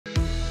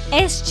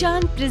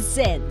S-Chan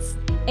presents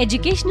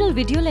educational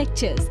video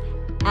lectures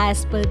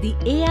as per the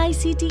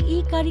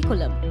AICTE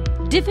curriculum.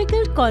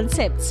 Difficult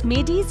concepts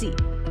made easy.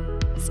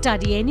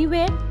 Study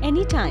anywhere,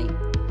 anytime.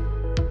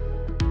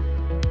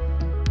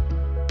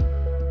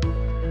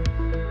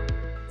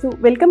 So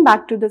welcome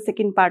back to the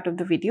second part of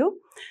the video.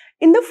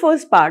 In the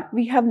first part,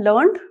 we have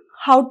learned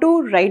how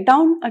to write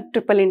down a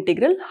triple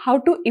integral, how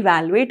to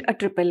evaluate a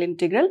triple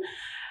integral,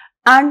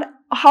 and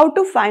how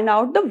to find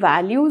out the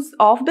values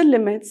of the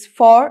limits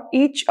for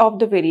each of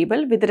the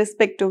variable with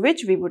respect to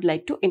which we would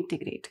like to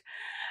integrate.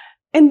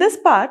 In this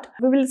part,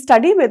 we will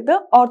study with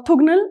the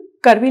orthogonal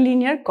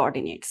curvilinear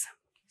coordinates.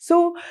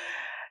 So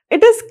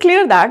it is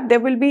clear that there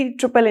will be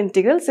triple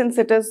integral since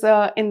it is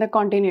in the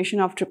continuation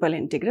of triple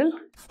integral.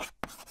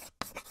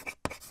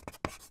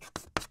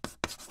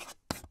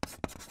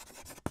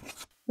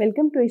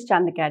 Welcome to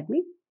S-Chan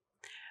Academy.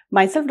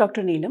 Myself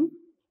Dr. Neelam.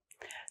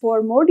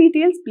 For more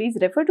details, please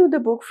refer to the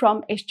book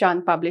from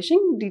S-Chan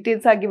Publishing.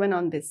 Details are given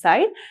on this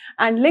side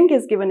and link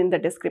is given in the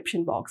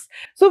description box.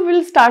 So we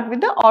will start with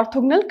the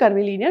orthogonal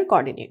curvilinear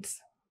coordinates.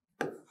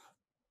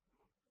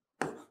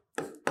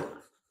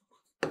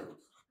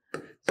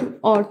 So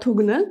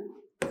orthogonal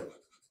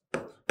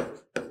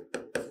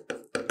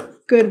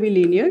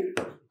curvilinear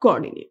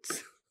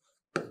coordinates.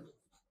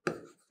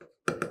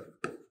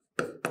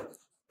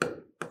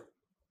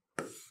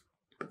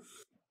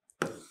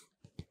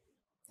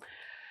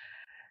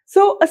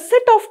 So a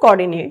set of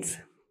coordinates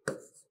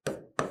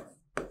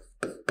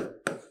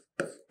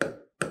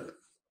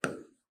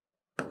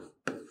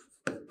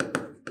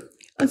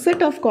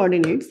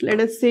let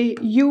us say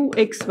u,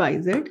 x,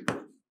 y, z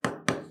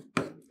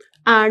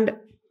and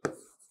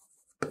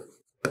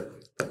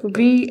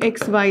v,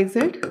 x, y,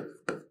 z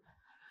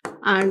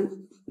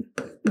and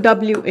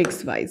w,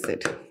 x, y, z.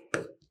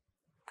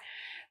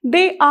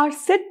 They are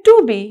said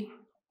to be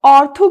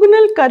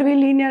orthogonal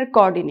curvilinear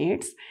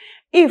coordinates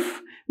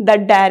if the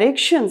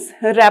directions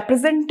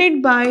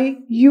represented by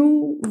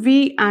u,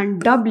 v and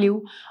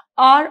w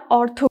are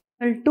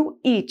orthogonal to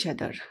each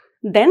other.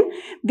 Then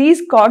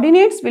these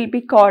coordinates will be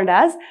called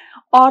as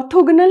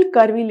orthogonal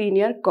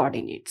curvilinear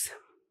coordinates.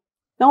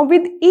 Now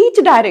with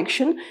each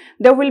direction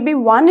there will be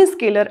one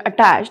scalar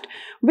attached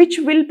which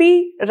will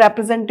be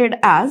represented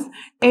as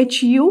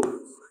hu,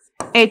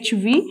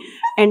 hv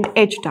and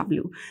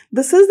hw.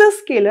 This is the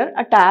scalar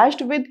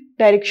attached with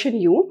direction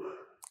u.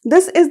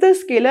 This is the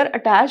scalar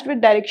attached with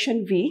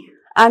direction v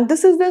and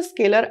this is the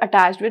scalar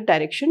attached with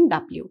direction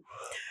w.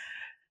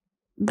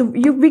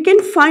 We can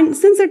find,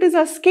 since it is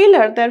a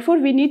scalar, therefore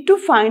we need to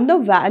find the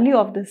value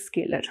of the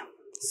scalar.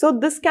 So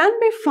this can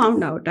be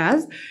found out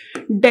as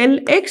del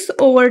x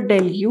over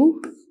del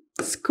u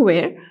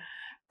square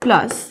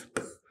plus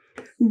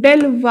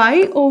del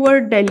y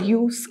over del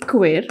u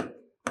square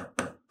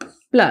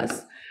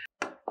plus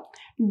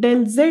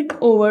del z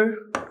over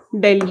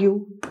del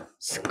u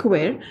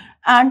square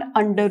and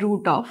under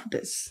root of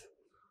this.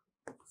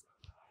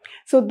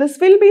 So this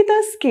will be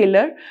the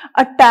scalar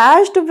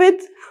attached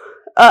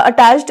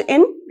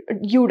in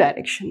u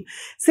direction.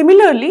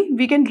 Similarly,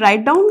 we can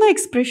write down the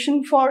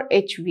expression for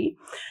hv,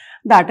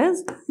 that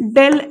is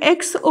del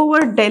x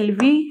over del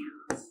v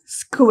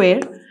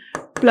square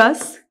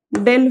plus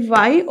del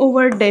y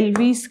over del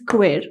v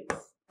square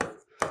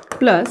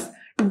plus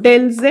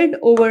del z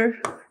over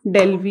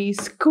del v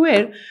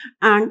square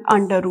and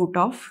under root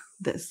of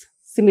this.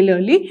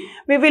 Similarly,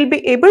 we will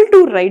be able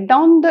to write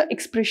down the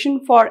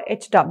expression for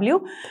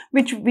hw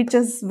which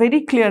is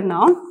very clear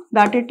now,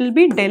 that it will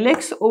be del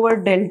x over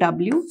del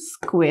w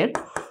square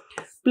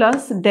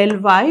plus del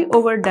y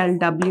over del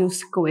w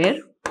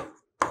square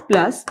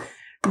plus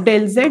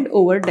del z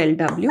over del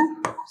w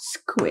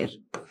square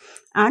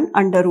and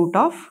under root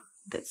of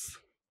this.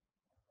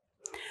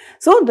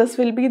 So this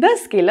will be the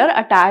scalar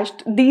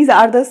attached, these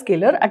are the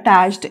scalar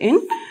attached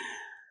in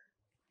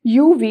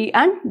u, v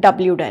and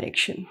w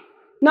direction.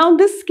 Now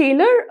this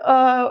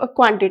scalar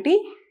quantity,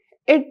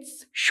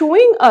 it's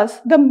showing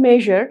us the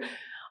measure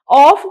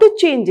of the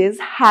changes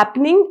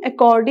happening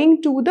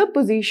according to the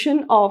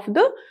position of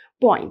the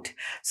point.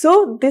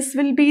 So this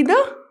will be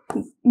the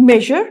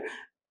measure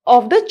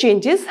of the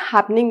changes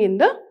happening in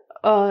the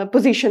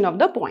position of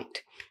the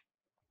point.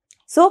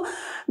 So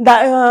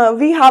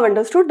we have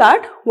understood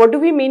that what do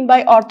we mean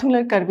by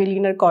orthogonal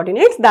curvilinear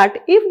coordinates,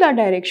 that if the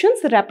directions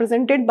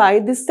represented by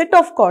this set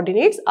of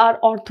coordinates are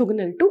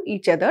orthogonal to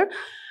each other,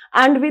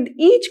 and with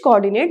each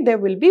coordinate there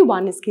will be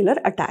one scalar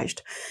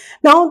attached.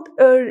 Now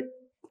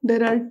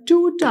there are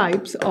two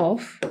types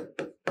of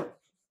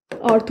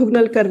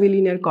orthogonal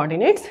curvilinear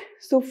coordinates.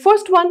 So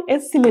first one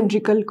is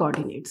cylindrical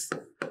coordinates.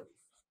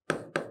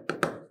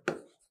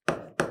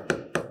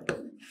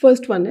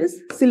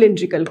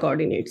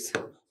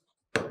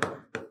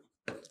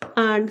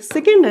 And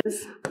second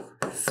is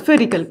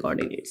spherical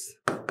coordinates.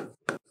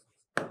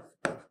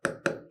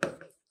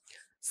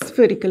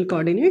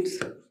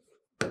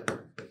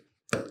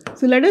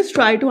 So let us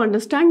try to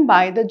understand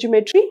by the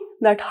geometry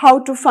that how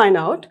to find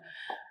out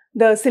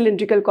the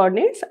cylindrical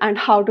coordinates and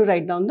how to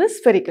write down the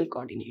spherical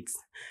coordinates.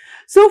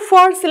 So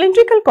for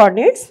cylindrical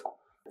coordinates,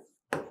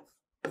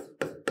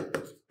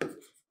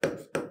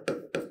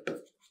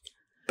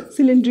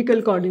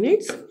 cylindrical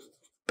coordinates.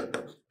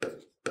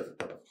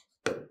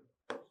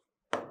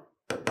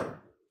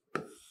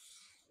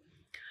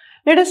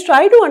 Let us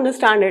try to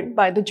understand it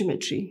by the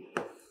geometry.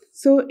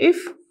 So if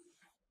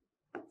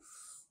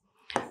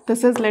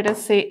this is, let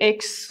us say,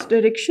 x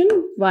direction,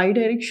 y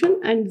direction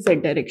and z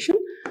direction,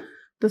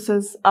 this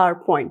is our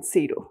point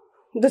 0.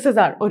 This is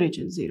our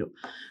origin 0.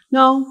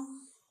 Now,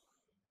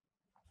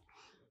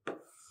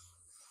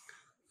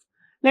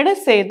 let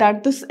us say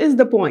that this is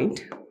the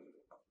point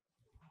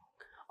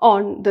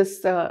on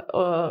this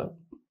upper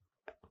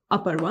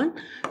one.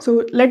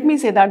 So let me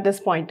say that this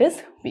point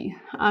is P,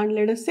 and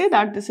let us say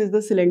that this is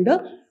the cylinder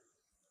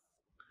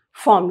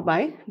formed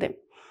by them.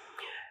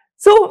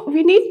 So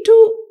we need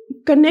to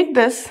connect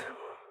this.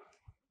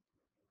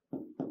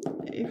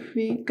 If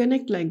we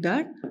connect like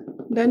that,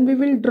 then we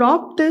will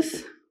drop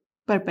this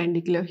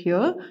perpendicular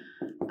here,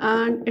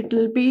 and it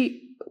will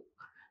be,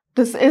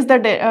 this is the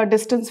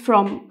distance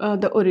from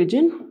the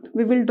origin.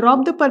 We will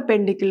drop the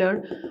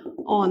perpendicular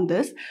on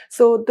this.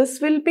 So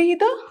this will be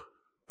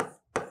the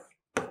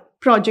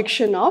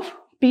projection of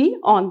P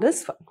on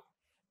this one.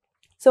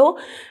 So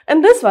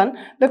in this one,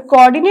 the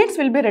coordinates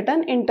will be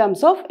written in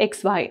terms of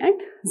x, y and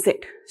z.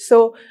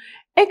 So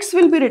x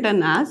will be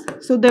written as,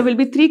 so there will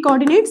be 3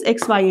 coordinates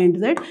x, y and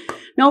z.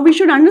 Now we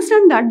should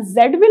understand that z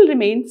will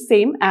remain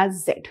same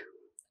as z,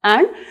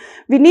 and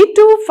we need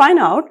to find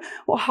out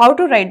how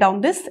to write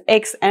down this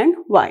x and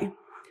y.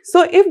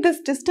 So if this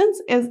distance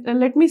is,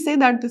 let me say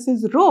that this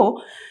is rho,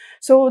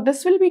 so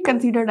this will be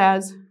considered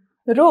as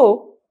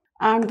rho,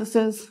 and this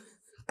is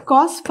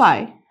cos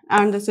phi,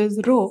 and this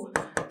is rho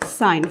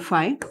sin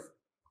phi,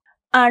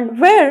 and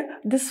where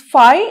this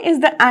phi is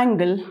the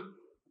angle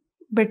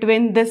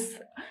between this,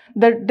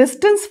 the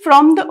distance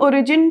from the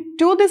origin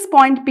to this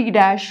point P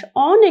dash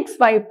on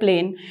xy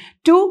plane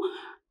to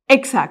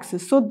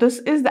x-axis. So this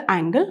is the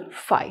angle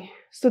phi.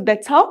 So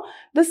that's how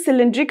the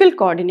cylindrical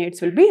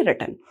coordinates will be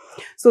written.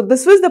 So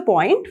this was the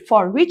point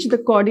for which the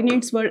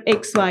coordinates were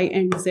x, y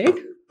and z,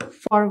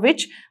 for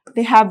which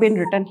they have been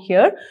written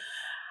here.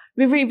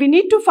 We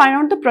need to find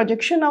out the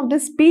projection of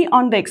this P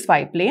on the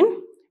xy plane.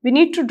 We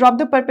need to drop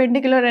the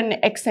perpendicular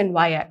in x and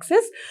y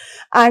axis,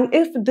 and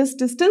if this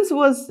distance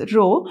was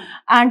rho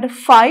and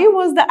phi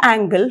was the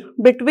angle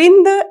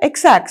between the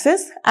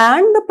x-axis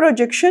and the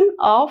projection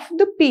of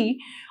the P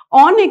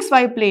on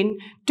xy plane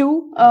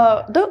to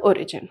the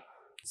origin.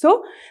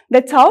 So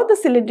that's how the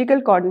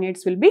cylindrical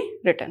coordinates will be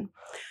written.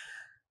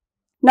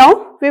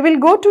 Now we will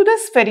go to the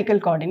spherical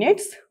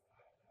coordinates.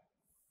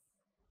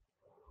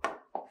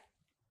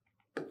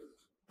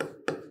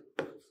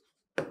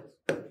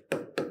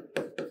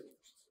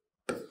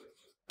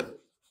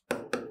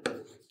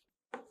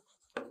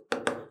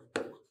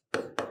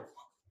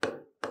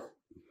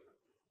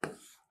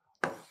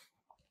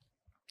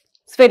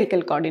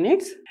 Spherical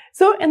coordinates.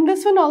 So in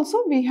this one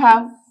also we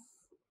have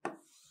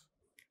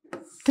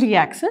 3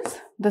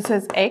 axes. This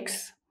is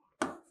x,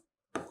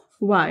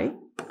 y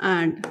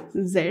and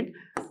z.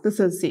 This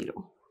is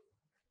 0.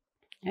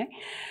 Okay.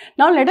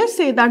 Now let us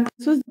say that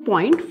this was the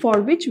point for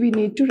which we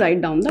need to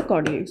write down the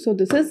coordinates. So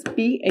this is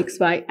P, x,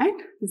 y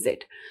and z.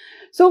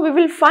 So we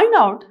will find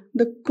out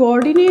the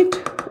coordinate,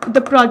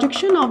 the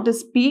projection of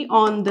this P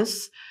on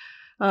this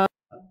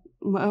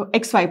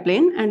xy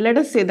plane, and let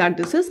us say that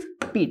this is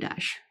P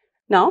dash.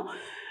 Now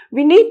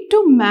we need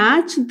to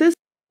match this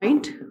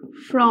point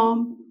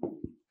from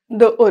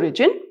the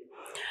origin,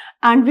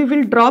 and we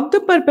will drop the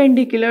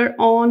perpendicular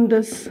on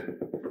this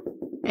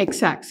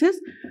x-axis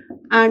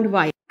and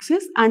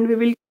y-axis, and we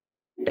will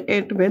connect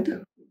it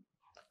with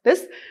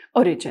this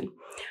origin.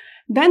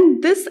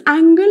 Then this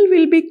angle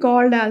will be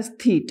called as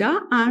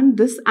theta, and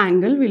this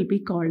angle will be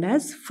called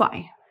as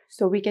phi.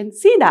 So we can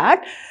see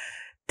that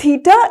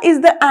theta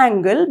is the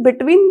angle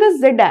between the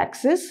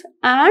z-axis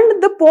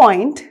and the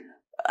point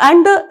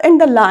and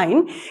the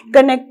line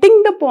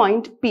connecting the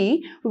point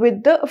P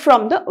with the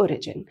from the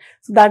origin.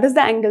 So that is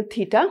the angle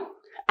theta,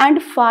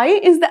 and phi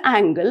is the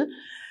angle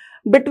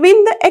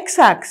between the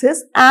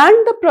x-axis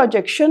and the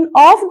projection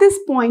of this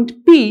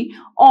point P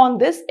on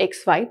this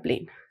xy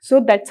plane. So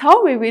that's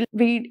how we will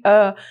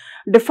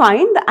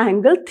define the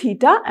angle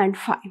theta and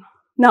phi.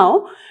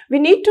 Now we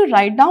need to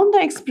write down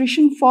the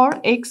expression for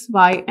x,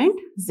 y and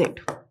z.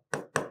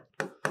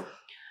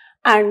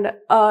 And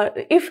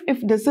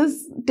if this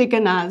is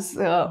taken as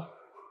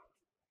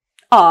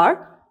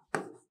r,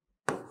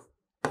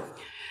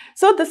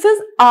 so this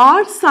is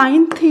r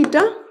sin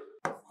theta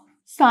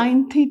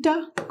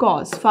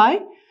cos phi.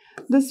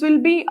 This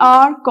will be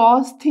r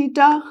cos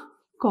theta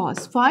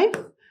cos phi,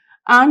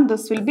 and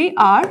this will be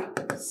r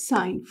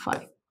sin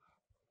phi.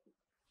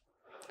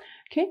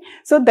 Okay,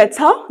 so that's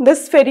how the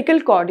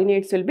spherical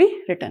coordinates will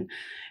be written.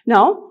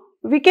 Now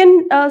we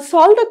can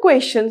solve the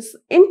questions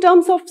in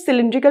terms of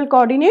cylindrical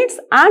coordinates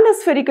and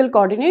spherical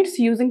coordinates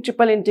using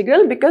triple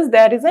integral, because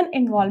there is an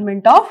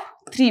involvement of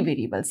 3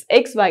 variables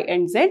x, y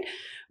and z,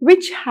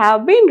 which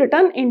have been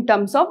written in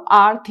terms of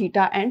r,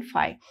 theta and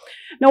phi.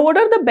 Now what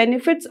are the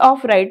benefits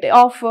of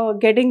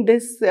getting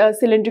this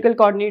cylindrical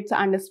coordinates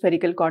and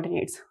spherical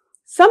coordinates?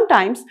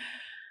 Sometimes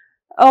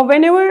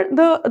whenever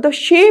the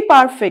shape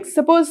are fixed,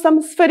 suppose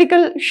some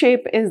spherical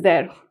shape is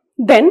there,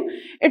 then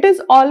it is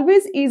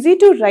always easy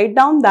to write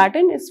down that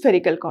in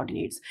spherical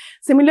coordinates.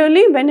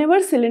 Similarly,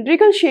 whenever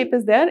cylindrical shape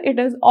is there, it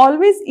is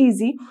always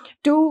easy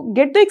to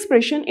get the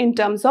expression in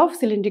terms of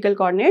cylindrical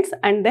coordinates,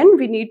 and then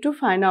we need to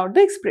find out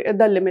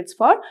the limits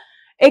for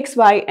x,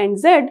 y and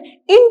z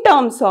in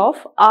terms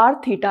of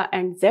r, theta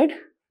and z,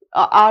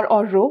 r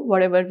or rho,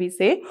 whatever we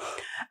say.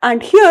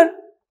 And here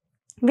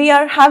we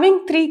are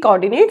having three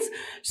coordinates.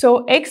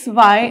 So x,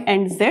 y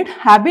and z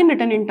have been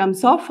written in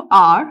terms of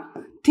r,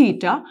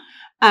 theta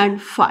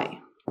and phi,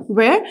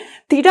 where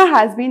theta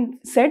has been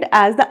said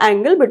as the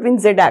angle between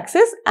z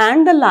axis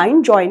and the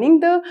line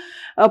joining the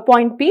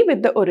point P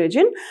with the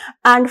origin,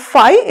 and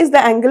phi is the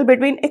angle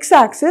between x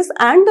axis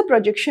and the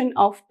projection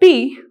of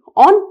P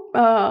on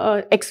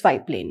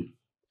xy plane.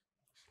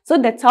 So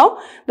that's how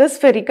the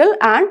spherical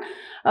and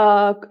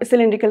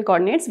cylindrical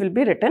coordinates will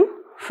be written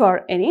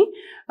for any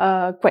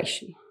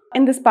question.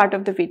 In this part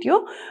of the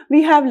video,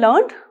 we have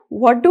learned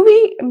what do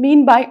we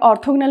mean by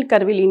orthogonal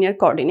curvilinear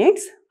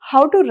coordinates,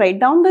 how to write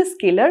down the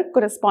scalar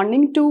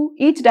corresponding to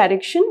each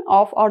direction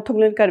of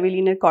orthogonal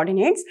curvilinear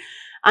coordinates,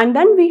 and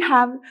then we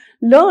have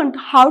learned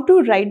how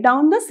to write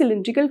down the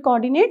cylindrical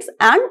coordinates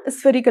and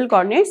spherical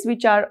coordinates,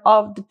 which are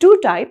of the two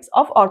types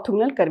of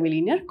orthogonal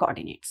curvilinear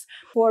coordinates.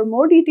 For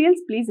more details,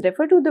 please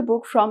refer to the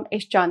book from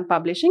S. Chand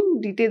Publishing.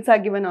 Details are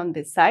given on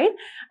this side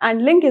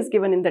and link is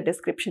given in the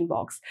description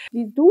box.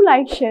 Please do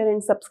like, share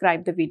and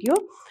subscribe the video.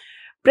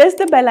 Press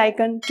the bell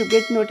icon to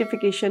get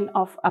notification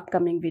of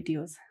upcoming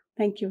videos.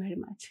 Thank you very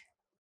much.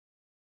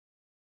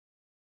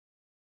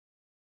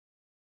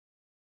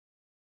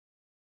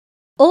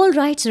 All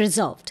rights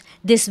reserved.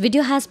 This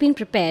video has been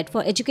prepared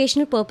for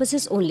educational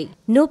purposes only.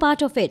 No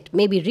part of it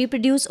may be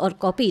reproduced or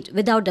copied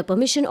without the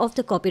permission of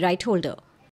the copyright holder.